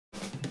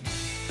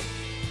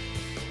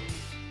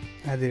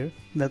Hi there,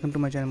 welcome to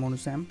my channel Monu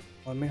Sam.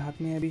 और मेरे हाथ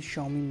में है अभी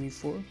Xiaomi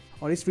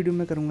mi4 और इस वीडियो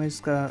में करूँगा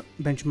इसका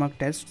बेंचमार्क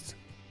टेस्ट।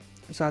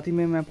 साथ ही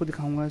में मैं आपको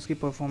दिखाऊंगा इसकी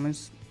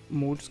परफॉर्मेंस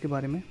मोड्स के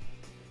बारे में।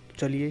 तो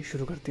चलिए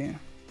शुरू करते हैं।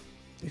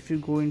 If you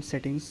go in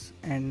settings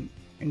and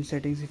in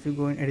settings if you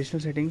go in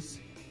additional settings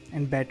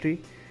and battery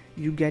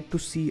you get to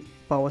C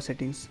power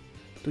settings.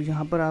 तो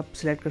यहाँ पर आप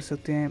सिलेक्ट कर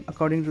सकते हैं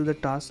अकॉर्डिंग टू द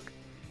टास्क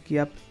कि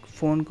आप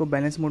फ़ोन को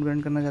बैलेंस मोड में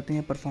रन करना चाहते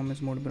हैं या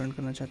परफॉर्मेंस मोड में रन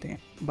करना चाहते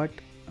हैं। But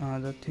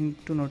the thing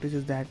to notice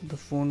is that the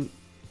phone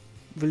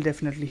will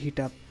definitely heat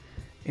up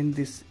in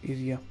this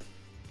area,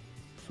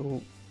 so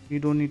you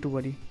don't need to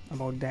worry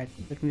about that.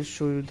 Let me just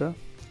show you the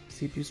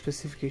CPU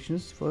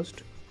specifications first.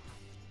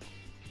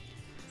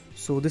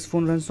 So this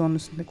phone runs on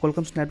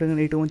Qualcomm Snapdragon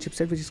 801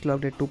 chipset which is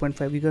clocked at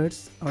 2.5 GHz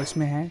और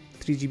इसमें है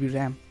 3GB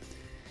RAM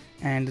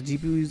and the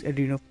GPU is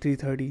Adreno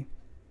 330.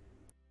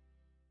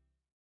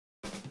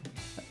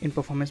 In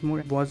performance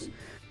mode it was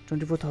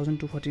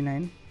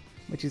 24,249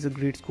 which is a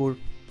great score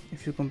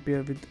if you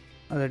compare with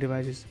other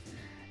devices.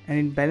 And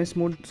in balance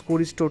mode score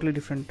is totally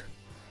different.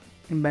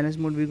 In balance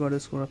mode we got a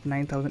score of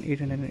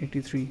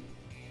 9,883.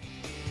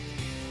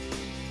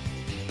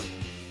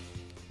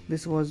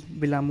 This was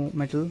VELLAMO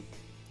metal.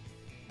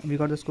 We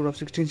got the score of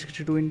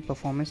 1662 in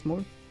performance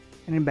mode,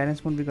 and in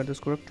balance mode we got the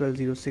score of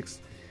 1206.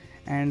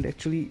 And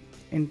actually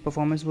in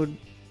performance mode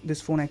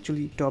this phone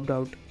actually topped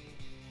out.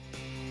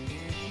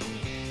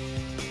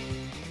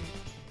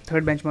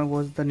 Third benchmark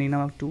was the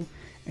NENAMARK 2.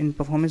 In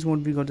performance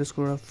mode we got the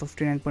score of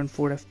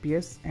 59.4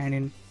 FPS and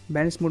in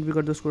balance mode we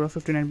got the score of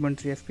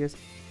 59.3 FPS.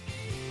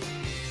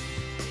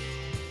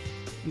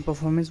 In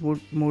performance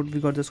mode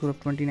we got the score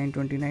of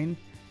 2929,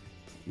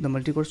 the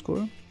multi-core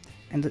score,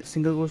 and the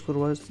single core score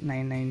was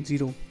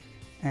 990.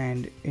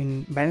 And in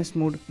balance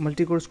mode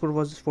multi-core score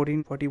was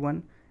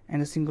 1441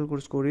 and the single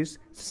core score is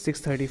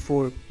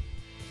 634.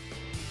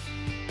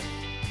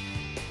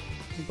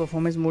 In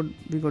performance mode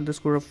we got the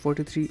score of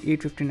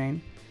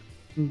 43,859.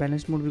 In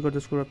balanced mode we got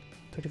the score of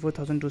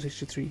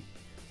 34,263.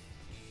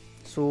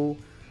 So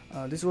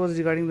this was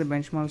regarding the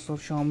benchmarks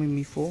of Xiaomi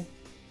Mi4.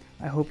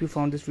 I hope you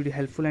found this video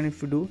helpful, and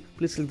if you do,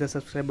 please click the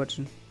subscribe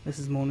button.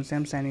 This is Monu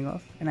Sam signing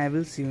off, and I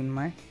will see you in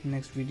my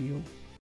next video.